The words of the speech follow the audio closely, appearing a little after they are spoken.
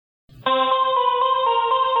Gentlemen,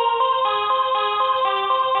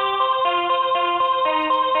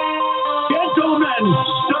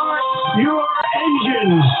 start your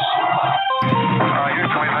engines.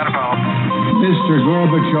 Houston, we've had a problem. Mr.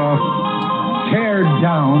 Gorbachev, tear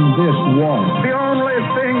down this wall. The only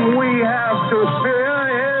thing we have to fear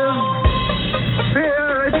is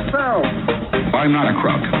fear itself. I'm not a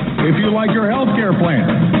crook. If you like your health care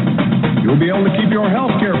plan, you'll be able to keep your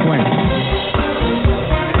health care plan.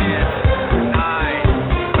 10, 9,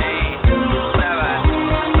 8, 7,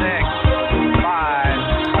 6, 5,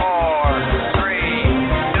 4, 3,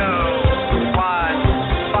 2,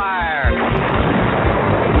 1, fire.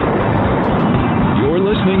 You're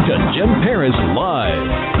listening to Jim Paris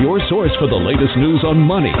Live, your source for the latest news on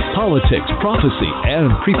money, politics, prophecy,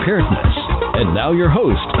 and preparedness. And now your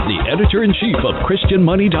host, the editor-in-chief of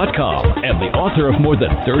ChristianMoney.com and the author of more than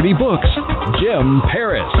 30 books, Jim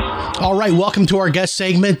Paris. All right, welcome to our guest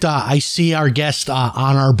segment. I see our guest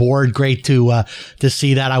on our board. Great to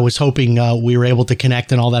see that. I was hoping we were able to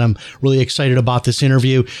connect and all that. I'm really excited about this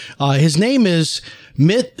interview. His name is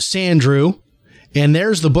Mit Sandru. And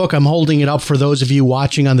there's the book. I'm holding it up for those of you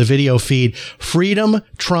watching on the video feed. Freedom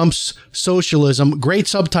Trumps Socialism. Great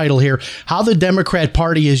subtitle here. How the Democrat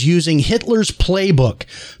Party is using Hitler's playbook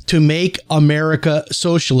to make America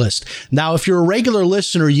socialist. Now, if you're a regular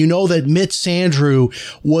listener, you know that Mit Sandru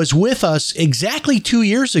was with us exactly 2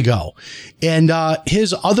 years ago. And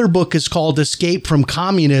his other book is called Escape from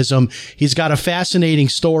Communism. He's got a fascinating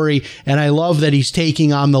story, and I love that he's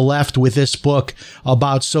taking on the left with this book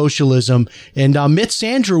about socialism. And Mit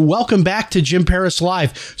Sandru, welcome back to Jim Paris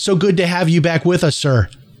Live. So good to have you back with us, sir.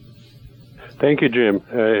 Thank you, Jim.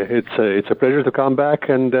 It's a pleasure to come back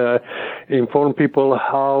and inform people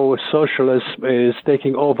how socialism is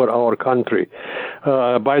taking over our country.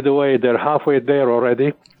 By the way, they're halfway there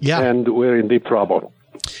already, and we're in deep trouble.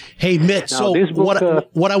 Hey, Mit, now, so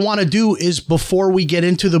what I want to do is, before we get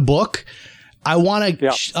into the book, I want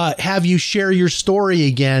to have you share your story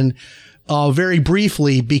again very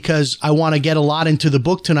briefly, because I want to get a lot into the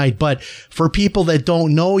book tonight. But for people that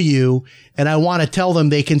don't know you, and I want to tell them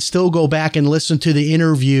they can still go back and listen to the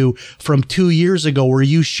interview from 2 years ago where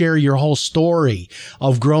you share your whole story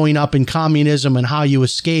of growing up in communism and how you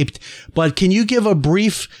escaped. But can you give a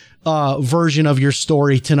brief version of your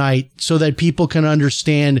story tonight so that people can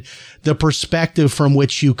understand the perspective from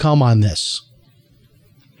which you come on this?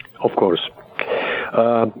 Of course.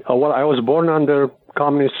 Well, I was born under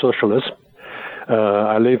communist socialism.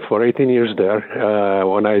 I lived for 18 years there.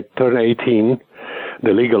 When I turned 18,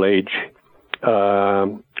 the legal age,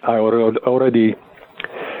 I was already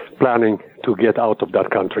planning to get out of that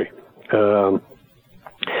country.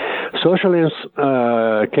 Socialism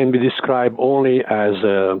can be described only as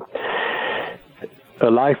a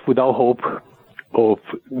life without hope, of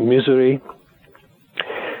misery,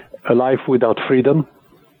 a life without freedom,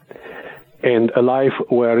 and a life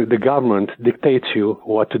where the government dictates you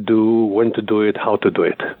what to do, when to do it, how to do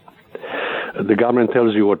it. The government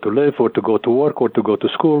tells you where to live, or to go to work, or to go to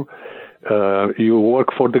school. You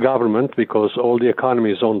work for the government because all the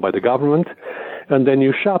economy is owned by the government, and then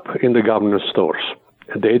you shop in the government stores.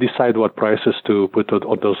 They decide what prices to put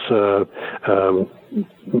on those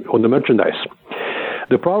on the merchandise.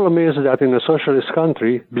 The problem is that in a socialist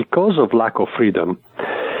country, because of lack of freedom,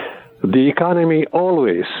 the economy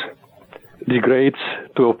always degrades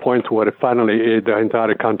to a point where finally the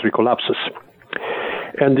entire country collapses.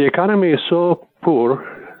 And the economy is so poor,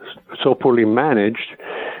 so poorly managed,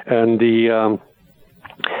 and the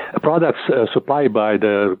products supplied by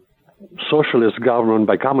the socialist government,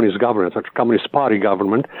 by communist government, or communist party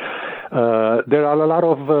government, there are a lot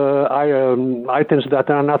of items that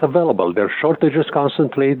are not available. There are shortages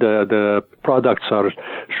constantly. The products are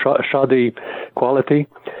shoddy quality.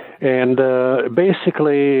 And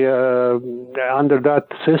basically, under that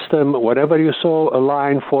system, wherever you saw a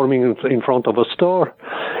line forming in front of a store,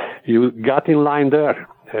 you got in line there.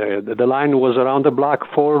 The line was around the block,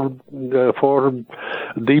 four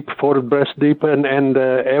breast deep, and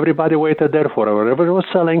everybody waited there for it. Whatever it was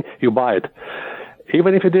selling, you buy it.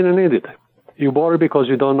 Even if you didn't need it, you bought it because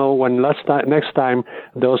you don't know when next time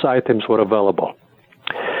those items were available.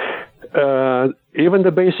 Even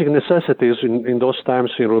the basic necessities in those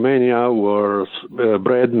times in Romania were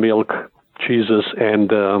bread, milk, cheeses,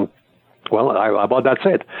 and, about that's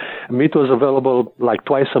it. Meat was available like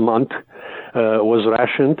twice a month, was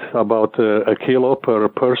rationed about a kilo per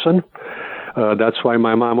person. That's why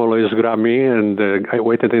my mom always grabbed me, and I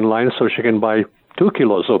waited in line so she can buy 2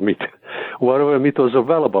 kilos of meat, whatever meat was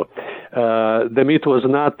available. The meat was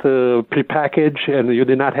not prepackaged, and you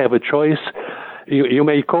did not have a choice. You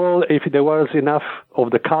may call, if there was enough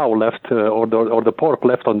of the cow left or the pork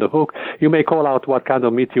left on the hook, you may call out what kind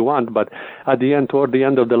of meat you want, but at the end, toward the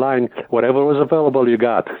end of the line, whatever was available, you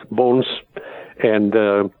got bones and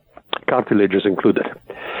cartilages included.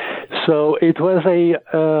 So it was a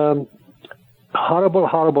horrible,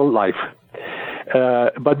 horrible life.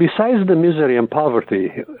 But besides the misery and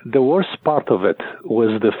poverty, the worst part of it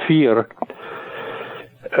was the fear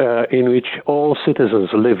in which all citizens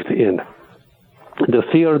lived in. The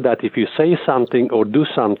fear that if you say something or do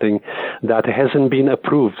something that hasn't been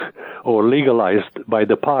approved or legalized by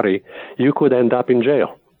the party, you could end up in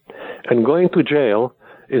jail. And going to jail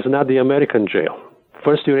is not the American jail.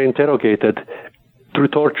 First, you're interrogated through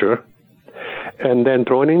torture, and then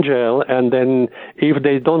thrown in jail, and then if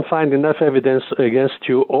they don't find enough evidence against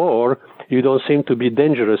you or you don't seem to be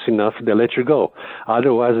dangerous enough, they let you go.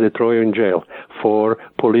 Otherwise, they throw you in jail for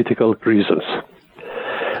political reasons.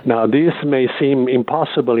 Now, this may seem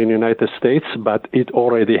impossible in the United States, but it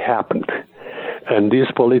already happened. And these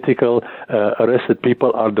political arrested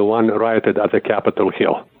people are the one rioted at the Capitol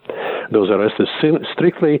Hill. Those arrested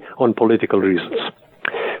strictly on political reasons.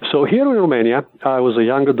 So here in Romania, I was a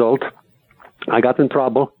young adult. I got in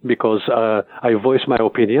trouble because I voiced my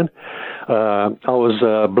opinion. I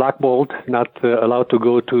was blackballed, not allowed to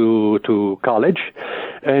go to college.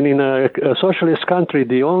 And in a socialist country,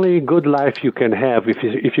 the only good life you can have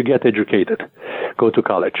if you get educated, go to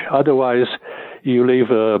college. Otherwise, you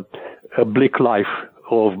live a bleak life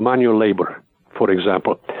of manual labor, for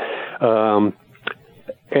example.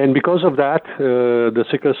 And because of that, the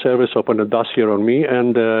Secret Service opened a dossier on me,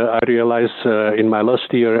 and I realized in my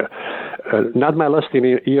last year, not my last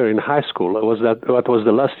year in high school, it was what was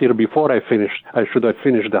the last year before I should have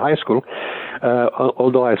finished the high school,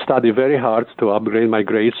 although I studied very hard to upgrade my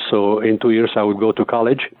grades, so in 2 years I would go to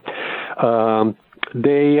college.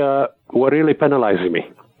 They were really penalizing me.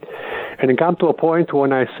 And it came to a point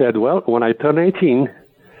when I said, well, when I turn 18,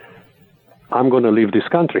 I'm going to leave this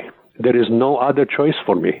country. There is no other choice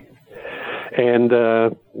for me. And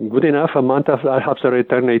good enough, a month after I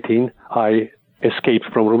turned 18, I escaped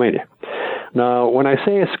from Romania. Now, when I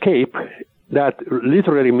say escape, that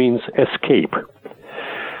literally means escape.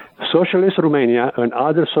 Socialist Romania and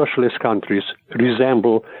other socialist countries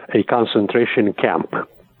resemble a concentration camp,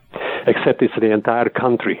 except it's the entire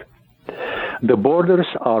country. The borders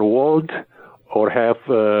are walled or have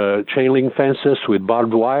chain link fences with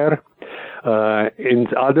barbed wire. In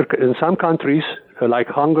some countries, like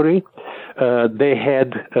Hungary, they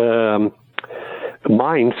had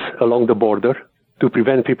mines along the border to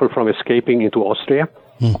prevent people from escaping into Austria.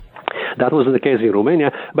 That wasn't the case in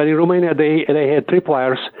Romania, but in Romania they had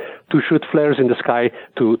tripwires to shoot flares in the sky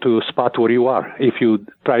to spot where you are if you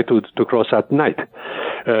try to cross at night.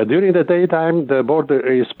 During the daytime, the border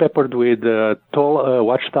is peppered with tall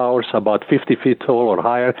watchtowers, about 50 feet tall or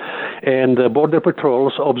higher, and the border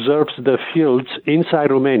patrols observes the fields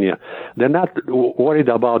inside Romania. They're not worried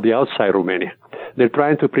about the outside Romania. They're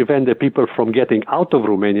trying to prevent the people from getting out of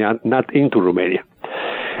Romania, not into Romania.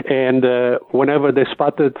 And whenever they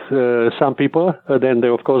spotted some people, then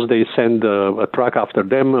of course they send a truck after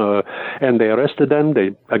them and they arrested them.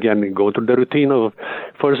 They again go through the routine of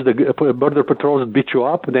first the border patrols beat you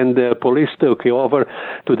up, then the police took you over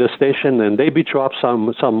to the station and they beat you up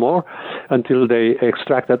some more until they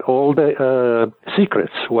extracted all the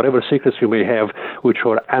secrets, whatever secrets you may have, which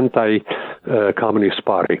were anti-communist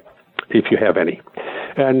party, if you have any.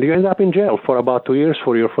 And you end up in jail for about 2 years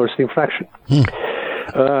for your first infraction.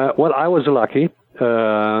 Well, I was lucky.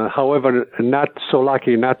 However, not so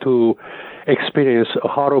lucky not to experience a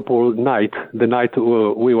horrible night, the night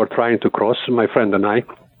we were trying to cross, my friend and I.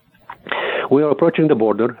 We were approaching the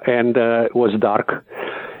border, and it was dark,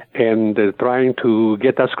 and trying to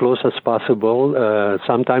get as close as possible.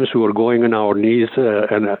 Sometimes we were going on our knees,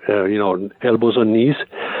 elbows on knees.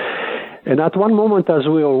 And at one moment, as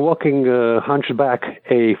we were walking hunched back,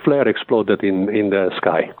 a flare exploded in the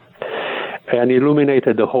sky and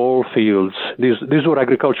illuminated the whole fields. These were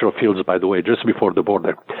agricultural fields, by the way, just before the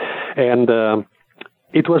border. And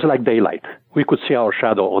it was like daylight. We could see our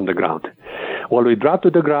shadow on the ground. Well, we dropped to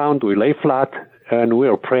the ground, we lay flat, and we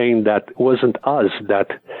were praying that it wasn't us that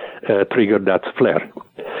triggered that flare.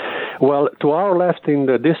 Well, to our left in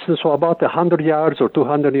the distance, so about 100 yards or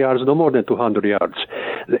 200 yards, no more than 200 yards,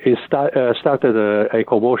 it started a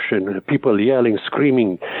commotion, people yelling,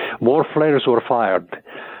 screaming. More flares were fired.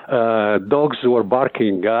 Dogs were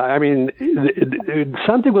barking.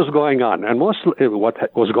 Something was going on. And mostly what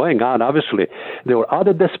was going on, obviously, there were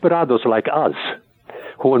other desperados like us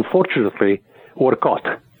who unfortunately were caught.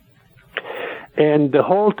 And the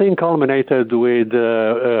whole thing culminated with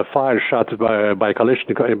fire shot by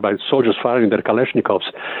Kalashnikov, by soldiers firing their Kalashnikovs.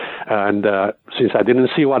 And since I didn't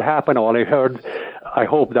see what happened, all I heard, I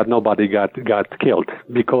hope that nobody got killed,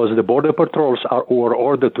 because the border patrols were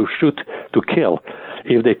ordered to shoot to kill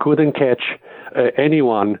if they couldn't catch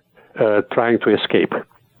anyone trying to escape.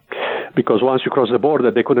 Because once you cross the border,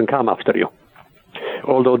 they couldn't come after you.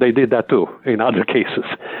 Although they did that too in other cases.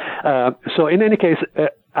 So in any case,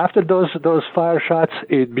 after those fire shots,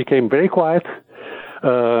 it became very quiet.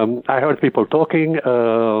 I heard people talking,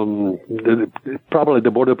 probably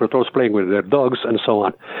the border patrols playing with their dogs and so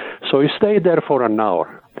on. So we stayed there for an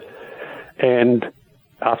hour. And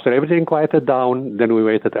after everything quieted down, then we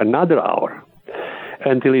waited another hour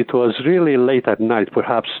until it was really late at night,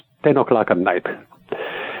 perhaps 10 o'clock at night.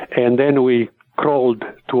 And then we crawled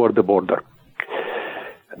toward the border.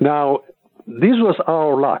 Now, this was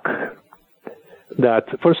our luck. That,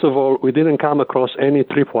 first of all, we didn't come across any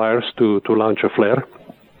tripwires to launch a flare.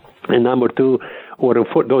 And number two, were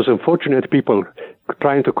those unfortunate people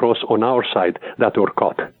trying to cross on our side that were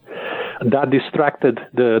caught. That distracted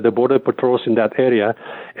the border patrols in that area.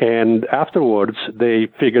 And afterwards, they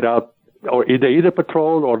figured out, or they either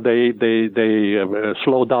patrol or they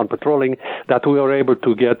slowed down patrolling, that we were able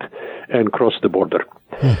to get and cross the border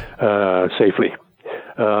safely.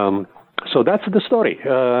 So that's the story.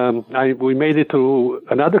 We made it to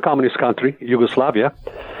another communist country, Yugoslavia.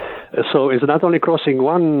 So it's not only crossing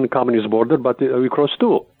one communist border, but we crossed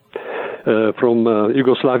two from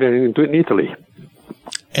Yugoslavia into Italy.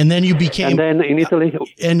 And then you became. And then in Italy.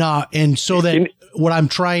 And so that what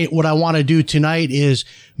I want to do tonight is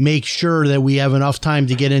make sure that we have enough time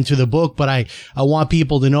to get into the book. But I want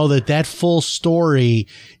people to know that full story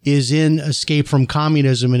is in Escape from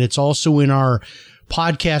Communism, and it's also in our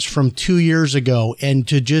podcast from 2 years ago. And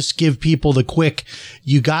to just give people the quick,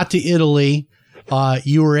 you got to Italy,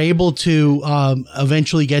 you were able to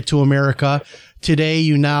eventually get to America. Today,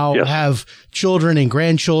 you now have children and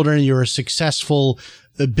grandchildren. You're a successful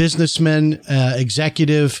businessman,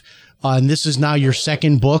 executive, and this is now your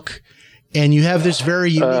second book. And you have this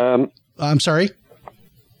very unique. I'm sorry.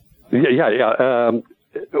 Yeah.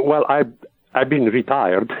 Well, I've been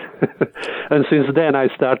retired, and since then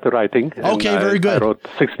I started writing. Okay, very good. I wrote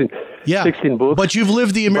 16 books. But you've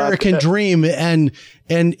lived the American dream, and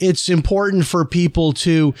it's important for people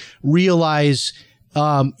to realize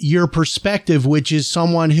your perspective, which is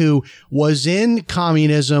someone who was in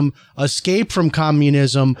communism, escaped from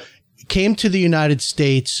communism, came to the United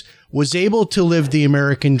States, was able to live the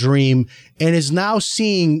American dream, and is now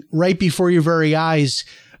seeing right before your very eyes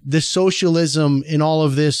the socialism in all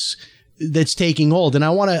of this that's taking hold. And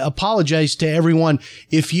I want to apologize to everyone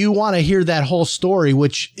if you want to hear that whole story,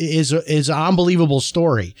 which is an unbelievable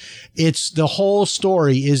story. It's the whole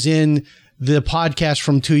story is in the podcast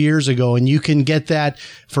from 2 years ago, and you can get that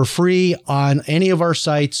for free on any of our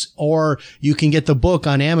sites, or you can get the book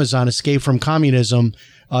on Amazon, Escape from Communism.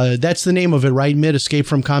 That's the name of it, right, Mid? Escape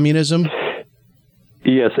from Communism?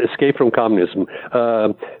 Yes, Escape from Communism.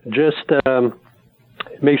 Just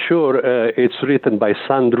make sure it's written by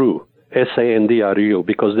Sandru, Sandru,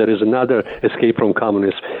 because there is another Escape from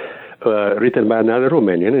Communism written by another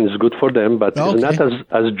Romanian, and it's good for them, but it's not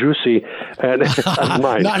as juicy as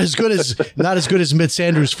mine. not as good as Mitt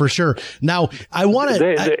Sanders, for sure. Now, I want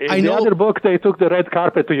to. In the other book, they took the red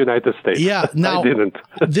carpet to United States. Yeah, now I didn't.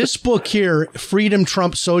 This book here, Freedom,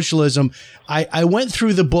 Trump, Socialism. I went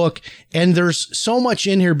through the book, and there's so much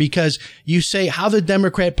in here because you say how the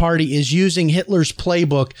Democrat Party is using Hitler's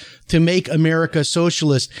playbook to make America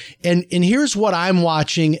socialist. And here's what I'm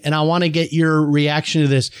watching, and I want to get your reaction to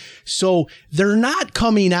this. So they're not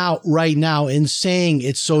coming out right now and saying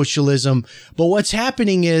it's socialism, but what's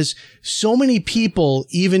happening is so many people,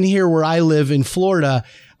 even here where I live in Florida,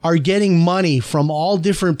 are getting money from all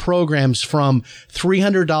different programs, from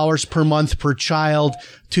 $300 per month per child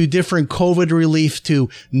to different COVID relief to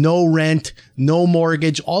no rent, no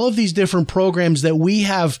mortgage, all of these different programs that we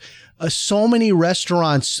have. So many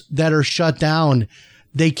restaurants that are shut down.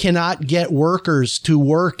 They cannot get workers to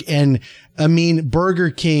work. And I mean, Burger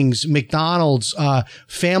Kings, McDonald's,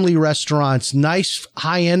 family restaurants, nice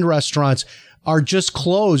high-end restaurants are just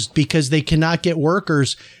closed because they cannot get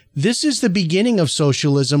workers. This is the beginning of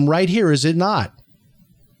socialism right here, is it not?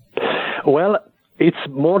 Well, it's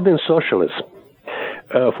more than socialism.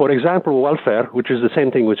 For example, welfare, which is the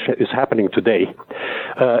same thing which is happening today,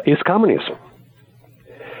 is communism.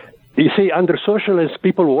 You see, under socialists,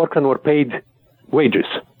 people work and were paid wages.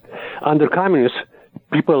 Under communists,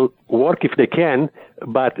 people work if they can,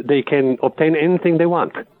 but they can obtain anything they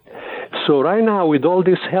want. So right now, with all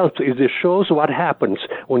this help, it shows what happens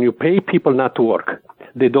when you pay people not to work.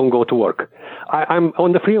 They don't go to work. I'm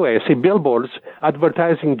on the freeway. I see billboards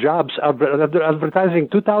advertising jobs, advertising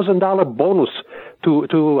 $2,000 bonus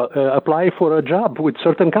to apply for a job with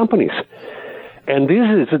certain companies. And this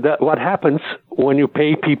is what happens when you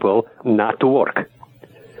pay people not to work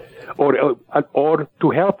or to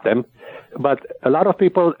help them. But a lot of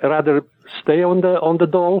people rather stay on the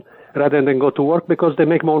dole rather than go to work because they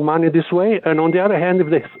make more money this way. And on the other hand, if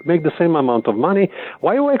they make the same amount of money,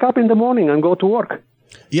 why wake up in the morning and go to work?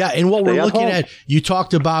 Yeah, and what we're looking at, you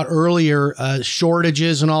talked about earlier,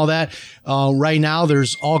 shortages and all that. Right now,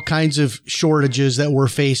 there's all kinds of shortages that we're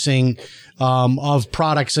facing of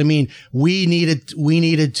products. I mean, we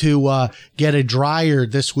needed to get a dryer.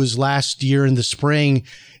 This was last year in the spring,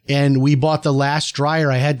 and we bought the last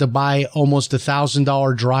dryer. I had to buy almost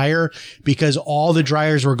 $1,000 dryer because all the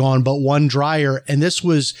dryers were gone but one dryer, and this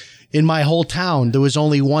was in my whole town. There was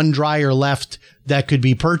only one dryer left that could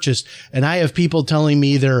be purchased. And I have people telling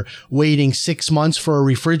me they're waiting 6 months for a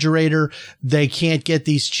refrigerator. They can't get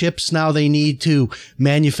these chips now they need to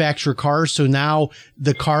manufacture cars. So now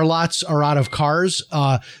the car lots are out of cars.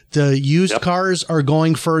 The used cars are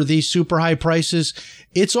going for these super high prices.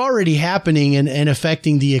 It's already happening and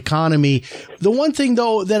affecting the economy. The one thing,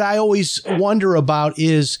 though, that I always wonder about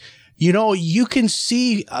is, you know, you can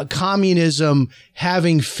see communism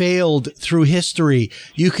having failed through history.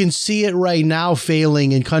 You can see it right now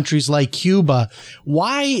failing in countries like Cuba.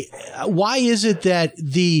 Why is it that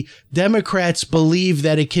the Democrats believe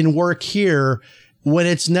that it can work here when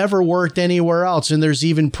it's never worked anywhere else? And there's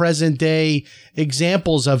even present day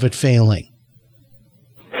examples of it failing.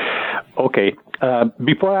 Okay.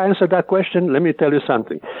 Before I answer that question, let me tell you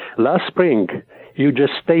something. Last spring, you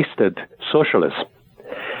just tasted socialism.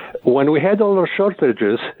 When we had all those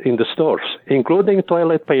shortages in the stores, including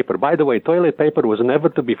toilet paper. By the way, toilet paper was never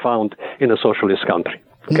to be found in a socialist country.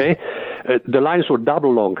 Okay, the lines were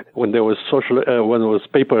double long when there was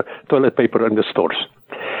toilet paper in the stores.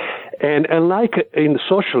 And unlike in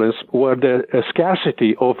socialism, where the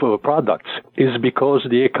scarcity of products is because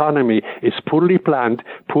the economy is poorly planned,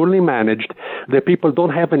 poorly managed, the people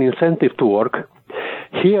don't have an incentive to work.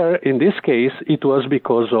 Here, in this case, it was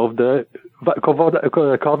because of the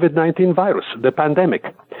COVID-19 virus, the pandemic,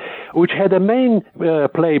 which had a main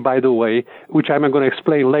play, by the way, which I'm going to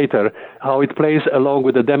explain later, how it plays along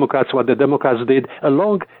with the Democrats, what the Democrats did,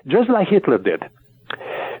 along just like Hitler did.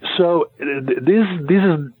 So this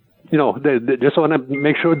is, you know, just want to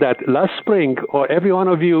make sure that last spring, or every one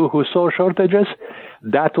of you who saw shortages,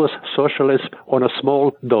 that was socialism on a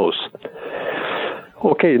small dose.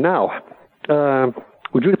 Okay, now.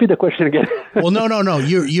 Would you repeat the question again? Well, no.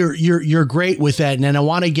 You're great with that, and then I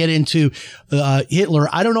want to get into Hitler.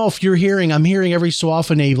 I don't know if you're hearing. I'm hearing every so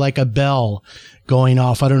often a bell going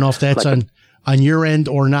off. I don't know if that's on your end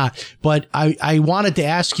or not. But I wanted to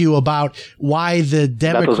ask you about why the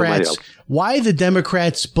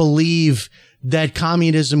Democrats believe that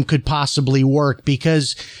communism could possibly work,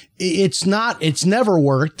 because it's never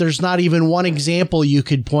worked. There's not even one example you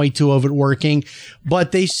could point to of it working,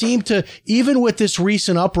 but they seem to, even with this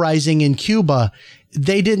recent uprising in Cuba,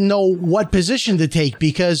 they didn't know what position to take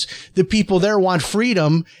because the people there want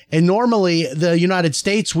freedom. And normally the United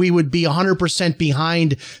States, we would be 100%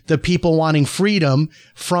 behind the people wanting freedom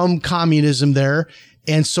from communism there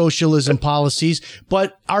and socialism policies.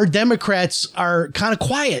 But our Democrats are kind of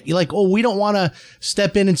quiet. You're like, oh, we don't want to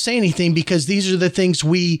step in and say anything because these are the things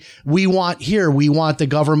we want here. We want the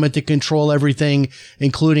government to control everything,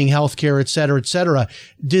 including healthcare, et cetera, et cetera.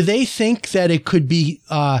 Do they think that it could be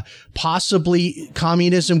possibly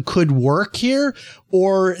communism could work here,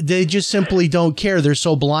 or they just simply don't care? They're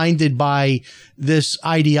so blinded by this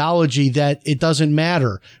ideology that it doesn't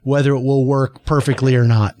matter whether it will work perfectly or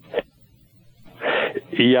not.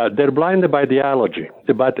 Yeah, they're blinded by ideology.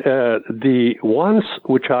 But the ones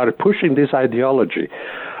which are pushing this ideology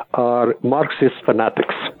are Marxist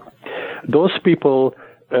fanatics. Those people,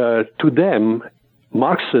 to them,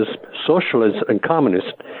 Marxism, socialism, and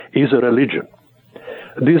communism is a religion.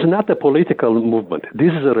 This is not a political movement.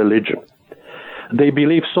 This is a religion. They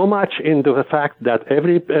believe so much in the fact that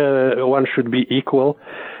everyone should be equal,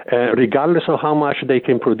 regardless of how much they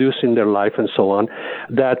can produce in their life and so on,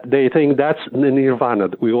 that they think that's the nirvana.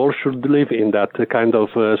 We all should live in that kind of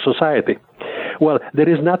society. Well, there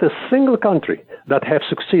is not a single country that has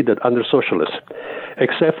succeeded under socialism,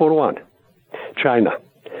 except for one, China.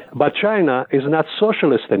 But China is not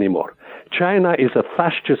socialist anymore. China is a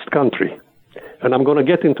fascist country. And I'm going to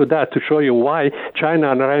get into that to show you why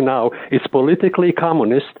China right now is politically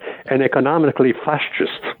communist and economically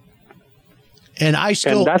fascist. And I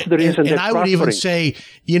still, and that's the reason and they're I would even prospering. say,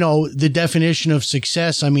 the definition of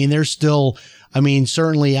success. I mean, there's still,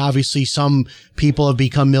 certainly, obviously, some people have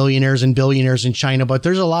become millionaires and billionaires in China, but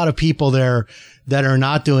there's a lot of people there that are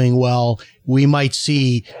not doing well. We might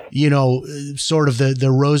see, sort of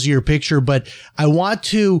the rosier picture, but I want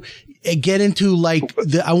to get into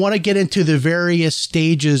the various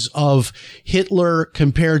stages of Hitler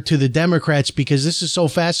compared to the Democrats, because this is so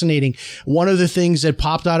fascinating. One of the things that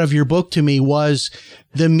popped out of your book to me was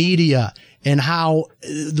the media, and how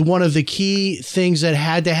one of the key things that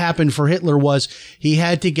had to happen for Hitler was he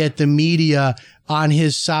had to get the media on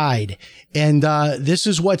his side. And this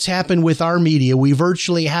is what's happened with our media. We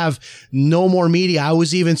virtually have no more media. I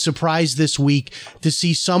was even surprised this week to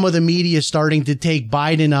see some of the media starting to take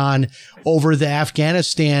Biden on over the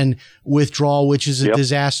Afghanistan withdrawal, which is a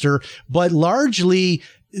disaster. But largely,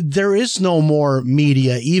 there is no more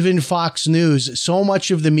media, even Fox News. So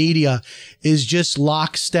much of the media is just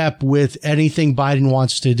lockstep with anything Biden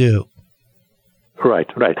wants to do. Right.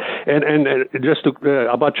 And just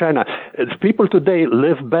about China, people today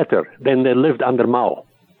live better than they lived under Mao.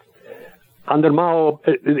 Under Mao,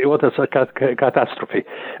 it was a catastrophe.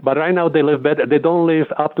 But right now they live better. They don't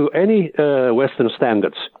live up to any Western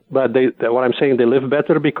standards. But what I'm saying, they live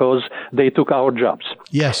better because they took our jobs.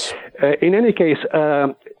 Yes. In any case,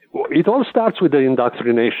 it all starts with the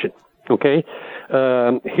indoctrination. Okay,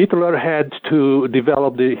 Hitler had to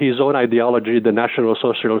develop his own ideology. The National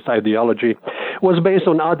Socialist ideology was based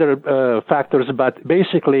on other factors, but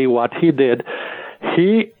basically what he did,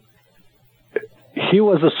 he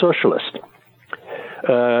was a socialist.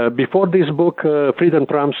 Before this book, Freedom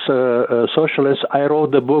Trumps Socialist, I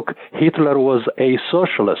wrote the book Hitler Was a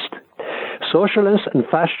Socialist. Socialists and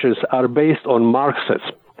fascists are based on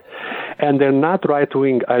Marxism, and they're not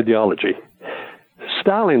right-wing ideology.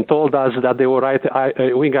 Stalin told us that they were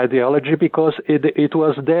right-wing ideology because it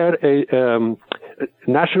was their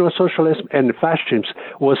National Socialism and fascism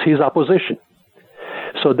was his opposition.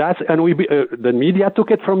 So the media took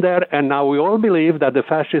it from there, and now we all believe that the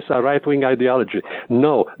fascists are right-wing ideology.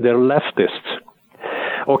 No, they're leftists.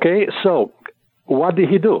 Okay, so what did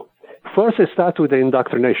he do? First, it started with the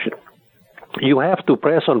indoctrination. You have to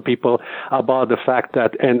press on people about the fact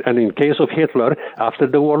that, and in case of Hitler, after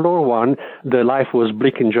the World War I, the life was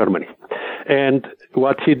bleak in Germany. And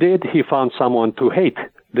what he did, he found someone to hate,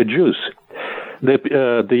 the Jews.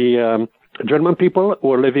 The German people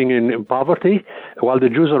were living in poverty, while the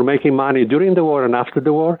Jews were making money during the war and after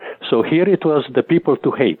the war. So here it was the people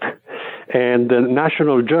to hate. And the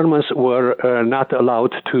national Germans were not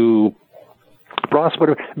allowed to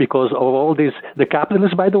prosper because of all these. The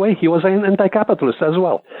capitalists, by the way, he was an anti-capitalist as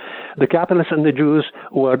well. The capitalists and the Jews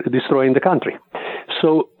were destroying the country.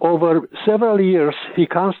 So over several years, he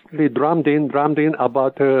constantly drummed in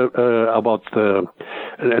about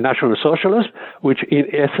National Socialism, which in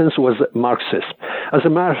essence was Marxist. As a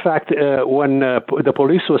matter of fact, when the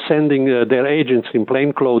police was sending their agents in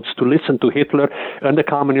plain clothes to listen to Hitler and the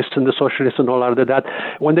communists and the socialists and all of that,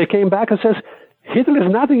 when they came back and says, Hitler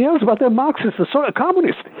is nothing else but a Marxist, a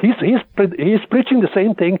communist. He's preaching the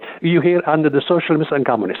same thing you hear under the socialists and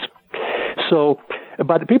communists. So,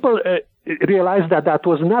 but people realized that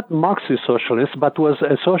was not Marxist socialist, but was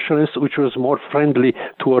a socialist which was more friendly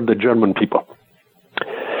toward the German people.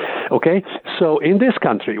 Okay, so in this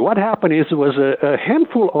country, what happened was a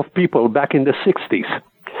handful of people back in the 60s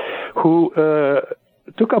who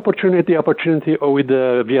took opportunity with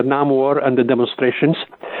the Vietnam War and the demonstrations,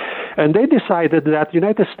 and they decided that the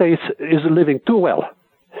United States is living too well.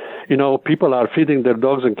 You know, people are feeding their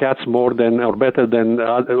dogs and cats more than or better than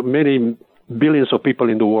many billions of people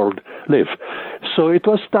in the world live. So it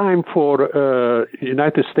was time for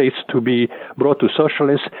United States to be brought to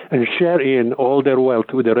socialists and share in all their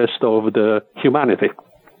wealth with the rest of the humanity.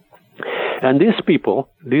 And these people,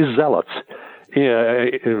 these zealots,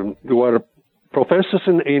 were professors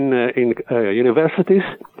in universities,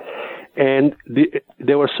 and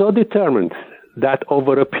they were so determined that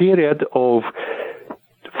over a period of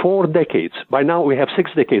 4 decades, by now we have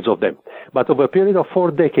 6 decades of them, but over a period of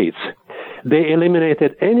 4 decades, they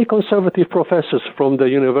eliminated any conservative professors from the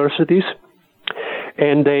universities,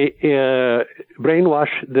 and they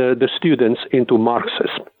brainwashed the students into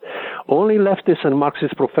Marxism. Only leftist and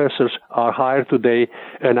Marxist professors are hired today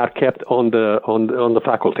and are kept on the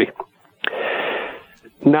faculty.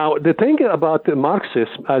 Now, the thing about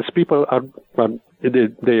Marxism, as people are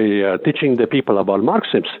teaching the people about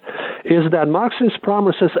Marxism, is that Marxism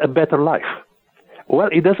promises a better life. Well,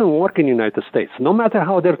 it doesn't work in the United States. No matter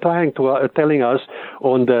how they're trying to telling us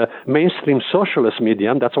on the mainstream socialist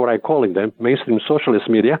media, that's what I'm calling them, mainstream socialist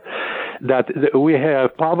media, that we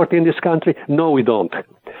have poverty in this country. No, we don't.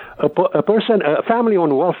 A family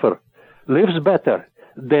on welfare lives better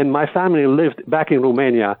than my family lived back in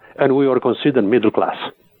Romania, and we were considered middle class.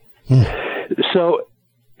 So,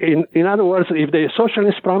 in other words, if the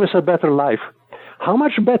socialists promise a better life, how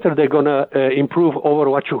much better they're going to improve over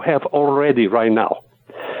what you have already right now?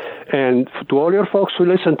 And to all your folks who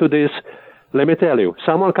listen to this, let me tell you,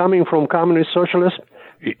 someone coming from communist socialist,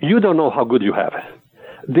 you don't know how good you have it.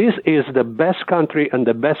 This is the best country and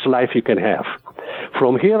the best life you can have.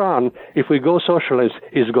 From here on, if we go socialist,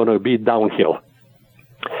 it's going to be downhill.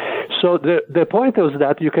 So the point is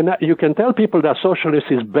that you can tell people that socialist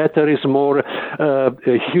is better, is more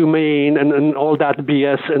humane, and all that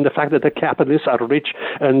BS, and the fact that the capitalists are rich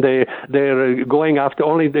and they're going after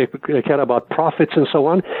only they care about profits and so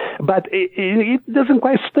on. But it doesn't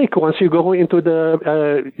quite stick once you go into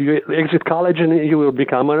you exit college and you will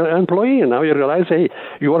become an employee. And now you realize, hey,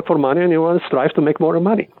 you work for money and you want to strive to make more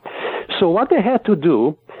money. So what they had to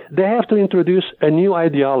do, they have to introduce a new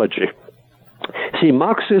ideology. See,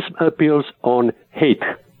 Marxism appeals on hate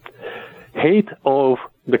of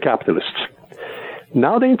the capitalists.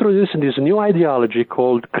 Now they introduce this new ideology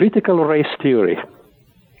called critical race theory.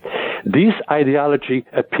 This ideology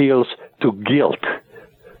appeals to guilt,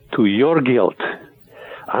 to your guilt.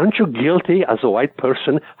 Aren't you guilty as a white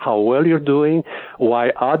person how well you're doing,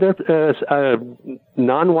 why other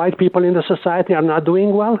non-white people in the society are not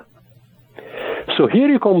doing well? So here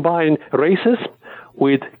you combine racism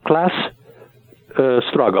with class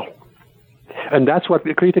struggle. And that's what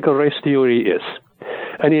the critical race theory is.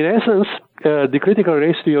 And in essence, the critical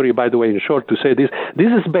race theory, by the way, in short to say this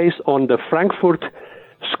is based on the Frankfurt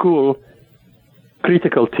School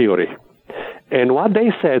critical theory. And what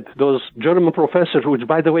they said, those German professors, which,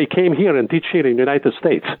 by the way, came here and teach here in the United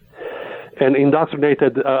States, and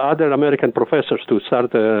indoctrinated other American professors to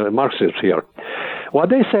start Marxism here. What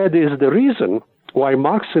they said is the reason why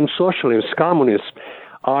Marxism, socialists, communists,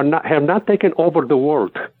 have not taken over the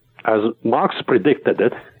world as Marx predicted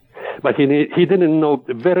it, but he didn't know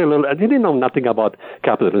very little, he didn't know nothing about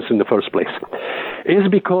capitalism in the first place, is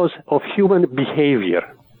because of human behavior.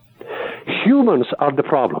 Humans are the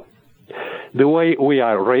problem. The way we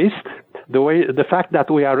are raised, the fact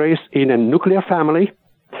that we are raised in a nuclear family,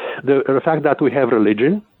 the fact that we have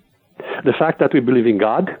religion, the fact that we believe in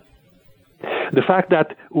God, the fact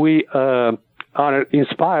that we are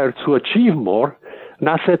inspired to achieve more,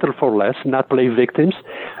 not settle for less, not play victims.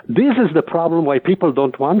 This is the problem why people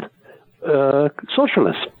don't want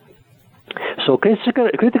socialism. So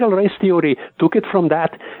critical race theory took it from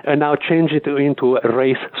that and now changed it into a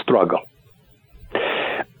race struggle.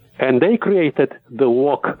 And they created the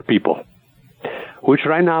woke people, which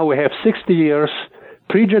right now we have 60 years,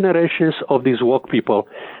 3 generations of these woke people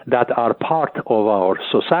that are part of our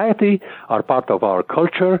society, are part of our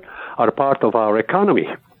culture, are part of our economy.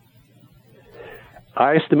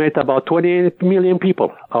 I estimate about 28 million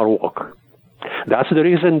people are woke. That's the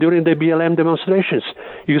reason during the BLM demonstrations,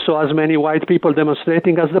 you saw as many white people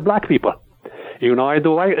demonstrating as the black people. You know why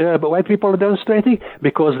the white people are demonstrating?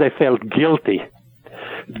 Because they felt guilty.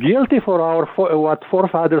 Guilty for what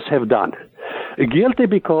forefathers have done. Guilty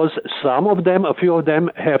because a few of them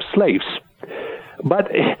have slaves. But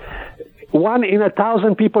 1 in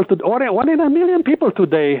 1,000 people, or 1 in 1,000,000 people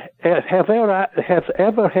today have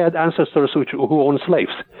ever had ancestors who own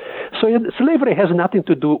slaves. So slavery has nothing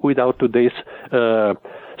to do with our today's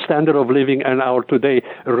standard of living and our today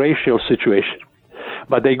racial situation.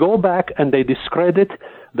 But they go back and they discredit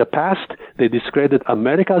the past. They discredit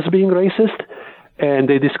America as being racist, and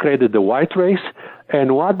they discredit the white race.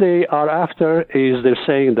 And what they are after is they're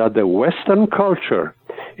saying that the Western culture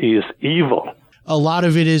is evil. A lot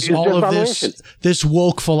of it is all of this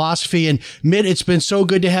woke philosophy. And Mitt, it's been so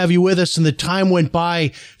good to have you with us, and the time went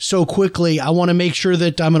by so quickly. I want to make sure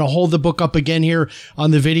that I'm going to hold the book up again here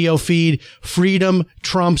on the video feed. Freedom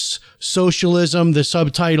Trumps Socialism, the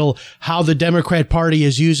subtitle, How the Democrat Party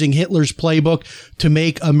is Using Hitler's Playbook to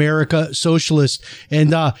Make America Socialist.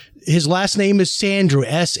 And his last name is Sandru,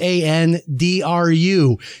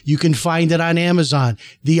 Sandru. You can find it on Amazon.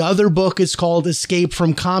 The other book is called Escape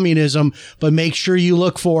from Communism, but make sure you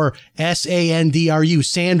look for Sandru,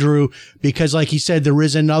 Sandru, because like he said, there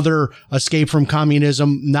is another Escape from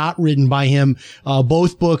Communism not written by him.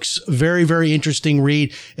 Both books, very, very interesting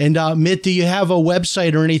read. And Mitt, do you have a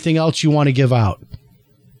website or anything else you want to give out?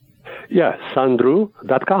 Yeah,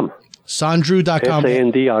 Sandru.com. Sandru.com.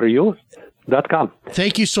 Sandru.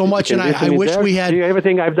 Thank you so much, and You can I listen wish there, we had. see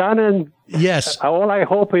everything I've done, and Yes. all I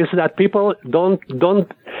hope is that people don't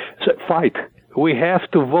fight. We have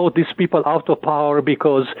to vote these people out of power,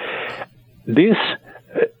 because this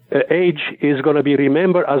age is going to be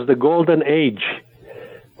remembered as the golden age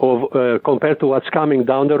of compared to what's coming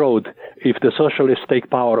down the road if the socialists take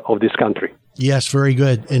power of this country. Yes, very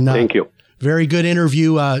good. And Thank you. Very good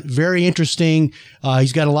interview. Very interesting.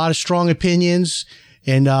 He's got a lot of strong opinions.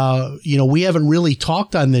 And, we haven't really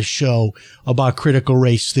talked on this show about critical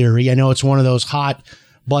race theory. I know it's one of those hot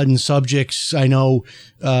button subjects. I know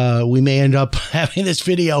we may end up having this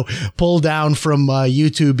video pulled down from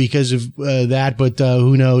YouTube because of that, but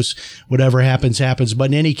who knows? Whatever happens, happens. But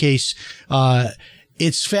in any case,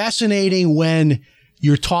 it's fascinating when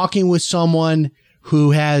you're talking with someone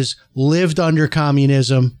who has lived under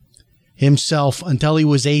communism himself until he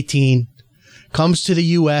was 18, comes to the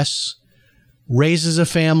U.S., raises a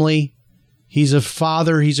family. He's a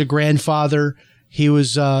father. He's a grandfather. He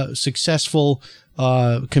was a successful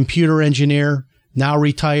computer engineer, now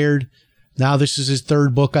retired. Now this is his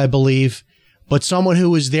third book, I believe. But someone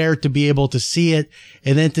who was there to be able to see it,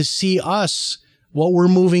 and then to see us, what we're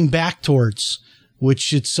moving back towards,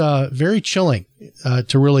 which it's very chilling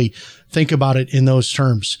to really think about it in those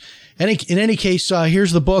terms. In any case,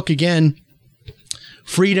 here's the book again,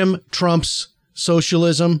 Freedom Trumps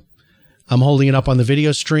Socialism. I'm holding it up on the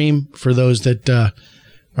video stream for those that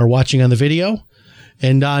are watching on the video.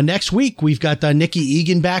 And next week, we've got Nikki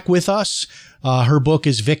Egan back with us. Her book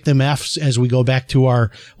is Victim F's, as we go back to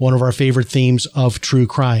one of our favorite themes of true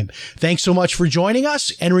crime. Thanks so much for joining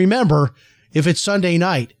us. And remember, if it's Sunday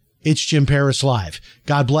night, it's Jim Paris Live.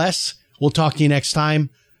 God bless. We'll talk to you next time.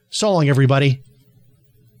 So long, everybody.